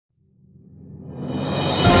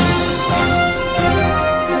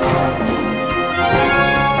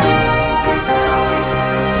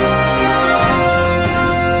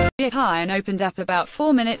Jihyun opened up about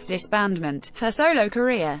 4 minutes disbandment, her solo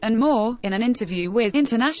career, and more. In an interview with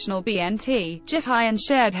International BNT, Jihyun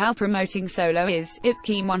shared how promoting solo is its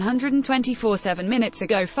key. 124 7 minutes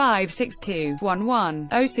ago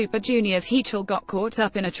 56211. Super Junior's Jihyun got caught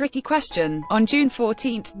up in a tricky question. On June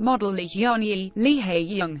 14, model Lee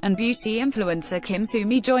Hae-young, and beauty influencer Kim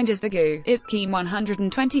Soo-mi joined as the GU. It's key.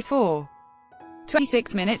 124.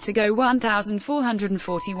 26 minutes ago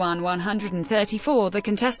 1441 134. The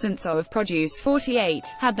contestants of Produce 48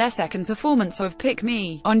 had their second performance of Pick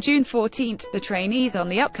Me. On June 14, the trainees on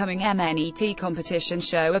the upcoming MNET competition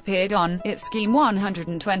show appeared on It's Scheme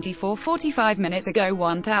 124. 45 minutes ago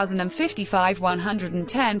 1055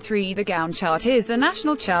 110. The Gaon chart is the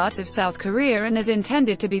national chart of South Korea and is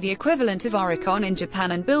intended to be the equivalent of Oricon in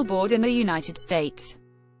Japan and Billboard in the United States.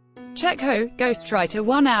 Check Ho, Ghostwriter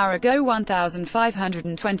 1 hour ago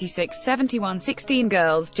 1526 71 16.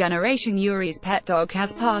 Girls' Generation Yuri's pet dog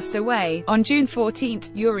has passed away. On June 14,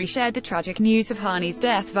 Yuri shared the tragic news of Hani's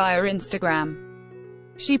death via Instagram.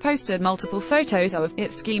 She posted multiple photos of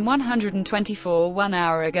It's Scheme 124. 1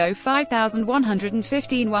 hour ago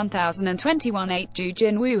 5115 1021. 8. Ju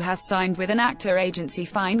Jin-woo has signed with an actor agency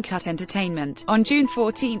Fine Cut Entertainment. On June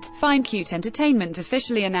 14, Fine Cut Entertainment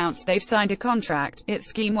officially announced they've signed a contract. It's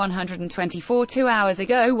Scheme 124. 2 hours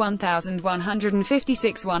ago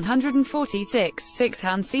 1156 146. 6.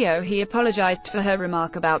 Han Seo-hee apologized for her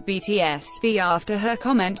remark about BTS after her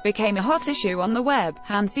comment became a hot issue on the web.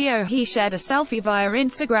 Han Seo-hee shared a selfie via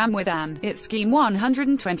Instagram with an It's Scheme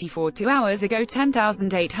 124. 2 hours ago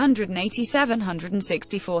 10,887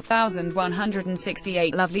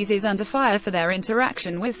 164,168. Lovelyz is under fire for their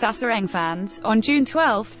interaction with Sasareng fans. On June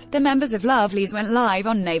 12, the members of Lovelyz went live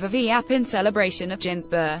on Naver V app in celebration of Jin's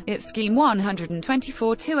birth. It's Scheme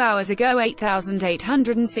 124. 2 hours ago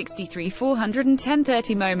 8,863 410.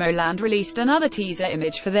 30. Momoland released another teaser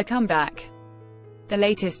image for their comeback. The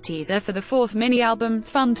latest teaser for the fourth mini-album,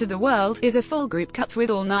 Fun to the World, is a full group cut with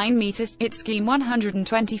all 9 meters. It's Scheme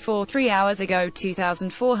 124. 3 hours ago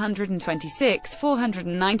 2,426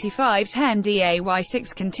 495. 10.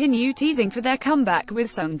 DAY6 continue teasing for their comeback with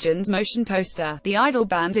Sungjin's motion poster. The idol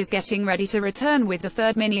band is getting ready to return with the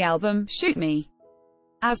third mini-album, Shoot Me.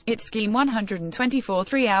 As It's Scheme 124.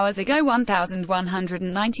 3 hours ago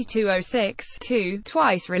 1192.06. 2.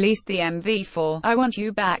 Twice released the MV for I Want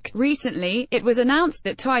You Back. Recently, it was announced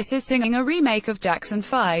that Twice is singing a remake of Jackson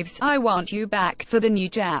 5's I Want You Back for the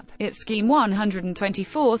new Jap. It's Scheme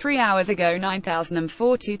 124. 3 hours ago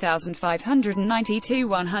 9004 2592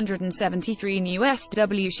 173. New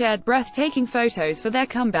SW shared breathtaking photos for their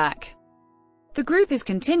comeback. The group is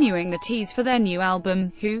continuing the tease for their new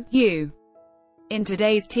album, Who You. In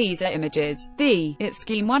today's teaser images, the It's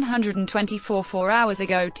Scheme 124. 4 hours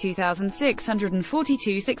ago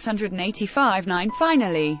 2,642 685 9.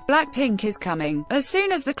 Finally, Blackpink is coming. As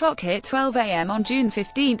soon as the clock hit 12 AM on June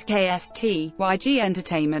 15 KST, YG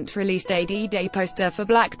Entertainment released a D-Day poster for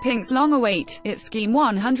Blackpink's long-await It's Scheme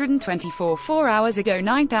 124. 4 hours ago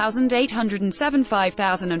 9,807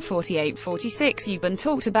 5,048 46. Yubin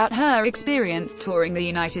talked about her experience touring the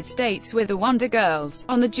United States with the Wonder Girls.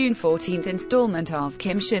 On the June 14 installment of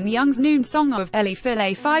Kim Shin-young's noon song of Ellie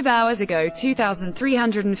Filet 5 hours ago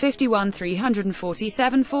 2,351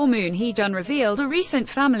 347. 4. Moon Hee-jun revealed a recent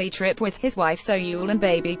family trip with his wife So-yeol and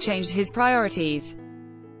baby changed his priorities.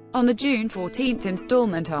 On the June 14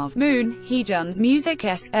 installment of Moon Hee-jun's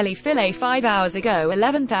music-esque Ellie Filet 5 hours ago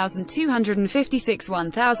 11,256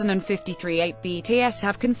 1,053. 8. BTS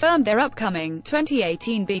have confirmed their upcoming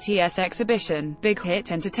 2018 BTS exhibition. Big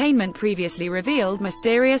Hit Entertainment previously revealed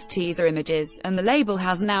mysterious teaser images, and the label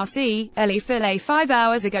has now seen Ellie Filet 5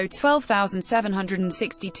 hours ago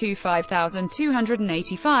 12,762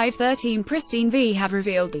 5,285. 13. Pristine V have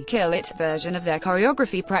revealed the Kill It version of their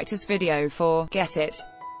choreography practice video for Get It.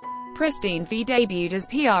 Pristine V debuted as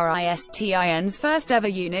Pristin's first ever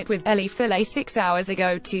unit with Ellie Filet 6 hours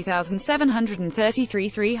ago 2,733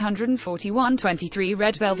 341. 23.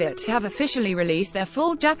 Red Velvet have officially released their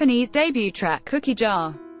full Japanese debut track Cookie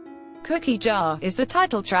Jar. Cookie Jar is the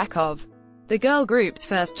title track of the girl group's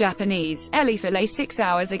first Japanese Ellie Filet 6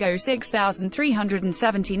 hours ago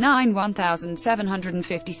 6,379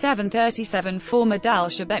 1,757. 37. Former Dal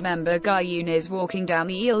Shabet member Jihyun is walking down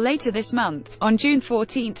the aisle later this month. On June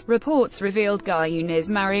 14, reports revealed Jihyun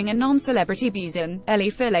is marrying a non-celebrity Buzin. Ellie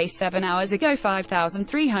Filet 7 hours ago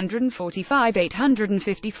 5,345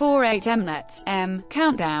 854. 8. Mnet's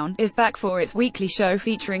Countdown is back for its weekly show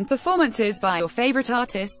featuring performances by your favorite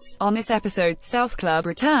artists. On this episode, South Club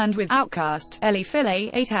returned with Outkast discussed. Ellie Philly,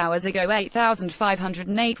 8 hours ago,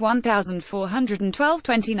 8,508, 1,412,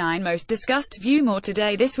 29 most discussed. View more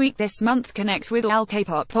today, this week, this month. Connect with all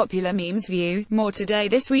K-pop popular memes. View more today,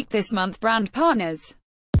 this week, this month. Brand partners.